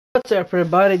What's up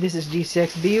everybody, this is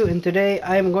GCXBU and today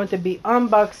I am going to be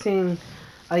unboxing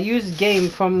a used game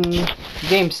from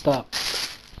GameStop.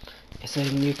 As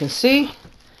you can see,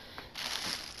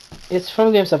 it's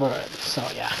from GameStop already, so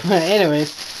yeah.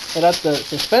 Anyways, without the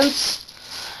suspense,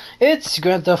 it's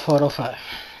Grand Theft Auto 5.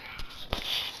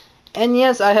 And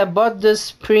yes, I have bought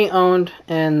this pre-owned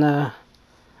and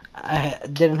I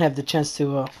didn't have the chance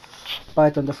to buy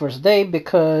it on the first day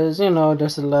because, you know,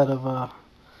 there's a lot of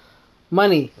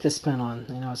money to spend on,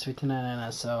 you know, it's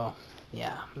 $59.99, so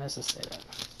yeah, let's just say that.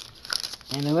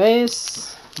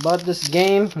 Anyways, bought this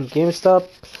game from GameStop,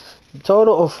 a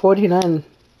total of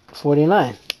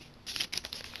 $49.49.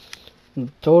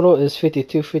 Total is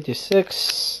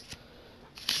 $52.56.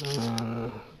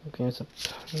 GameStop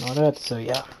and all that, so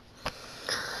yeah.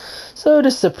 So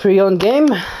this is a pre-owned game.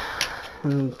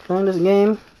 I'm playing this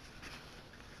game.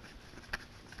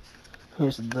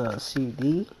 Here's the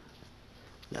CD.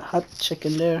 The hot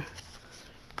chicken there.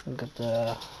 We got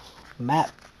the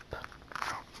map.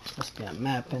 Must be a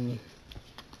map, and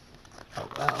oh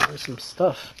wow, there's some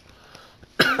stuff.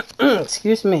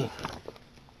 Excuse me.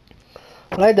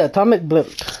 I like the atomic blimp.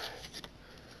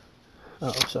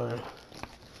 Oh, sorry.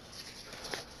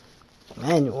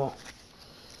 Manual.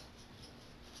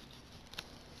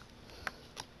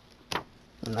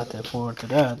 I'm not that forward to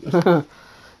that.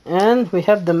 And we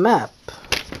have the map.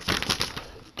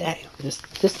 Damn,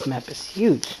 this map is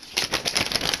huge.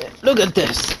 Look at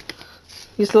this.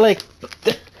 He's like,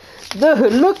 dude,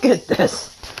 look at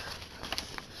this.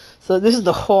 So this is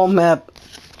the whole map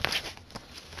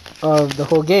of the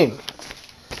whole game.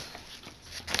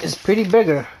 It's pretty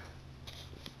bigger.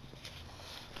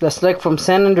 That's like from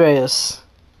San Andreas.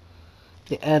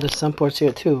 They added some ports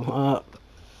here too.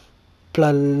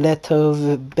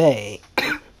 Plaletov Bay.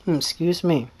 Excuse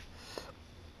me.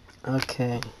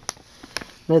 Okay.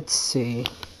 Let's see.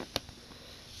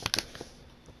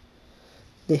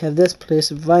 They have this place,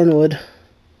 Vinewood.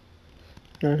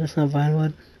 No, that's not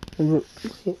Vinewood.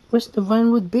 Where's the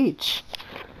Vinewood Beach?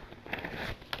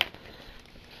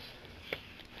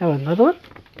 Have another one?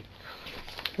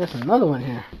 There's another one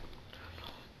here.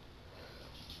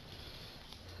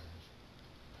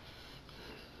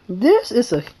 This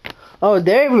is a... Oh,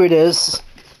 there it is.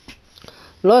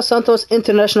 Los Santos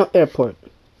International Airport.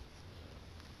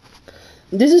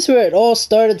 This is where it all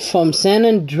started, from San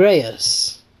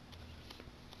Andreas.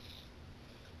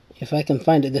 If I can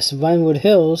find it, this Vinewood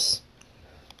Hills.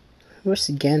 Where's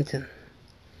Ganton?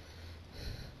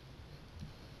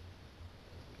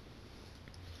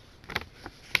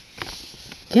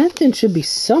 Ganton should be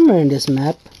somewhere in this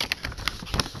map.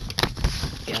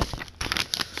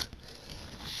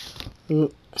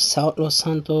 South Los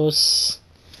Santos.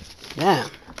 Damn.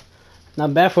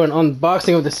 Not bad for an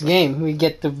unboxing of this game. We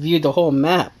get to view the whole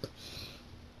map.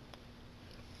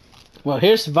 Well,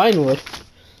 here's Vinewood.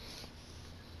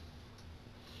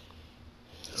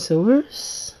 So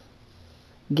where's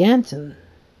Ganton?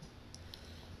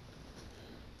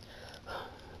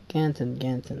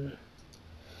 Ganton.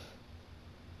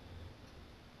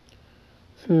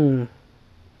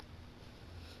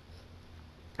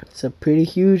 It's a pretty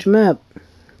huge map,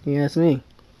 you ask me.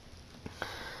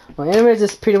 Well, anyways,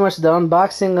 this is pretty much the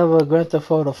unboxing of a Grand Theft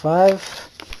Auto 5.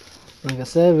 Like I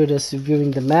said, we're just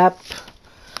reviewing the map.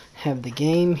 Have the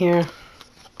game here.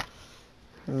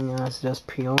 And, it's just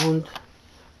pre-owned.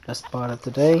 Just bought it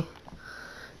today.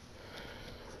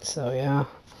 So yeah,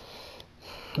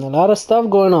 a lot of stuff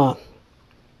going on.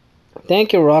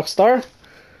 Thank you, Rockstar,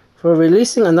 for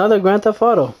releasing another Grand Theft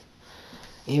Auto.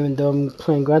 Even though I'm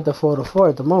playing Grand Theft Auto 4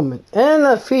 at the moment. And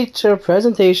a feature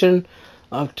presentation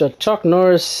of the Chuck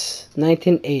Norris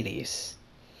 1980s.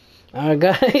 Alright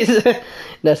guys,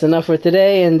 that's enough for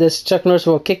today, and this Chuck Norris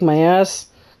will kick my ass.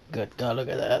 Good God, look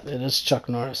at that. It is Chuck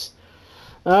Norris.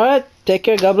 Alright, take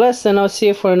care, God bless, and I'll see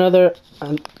you for another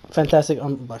fantastic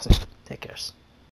unboxing. Take care.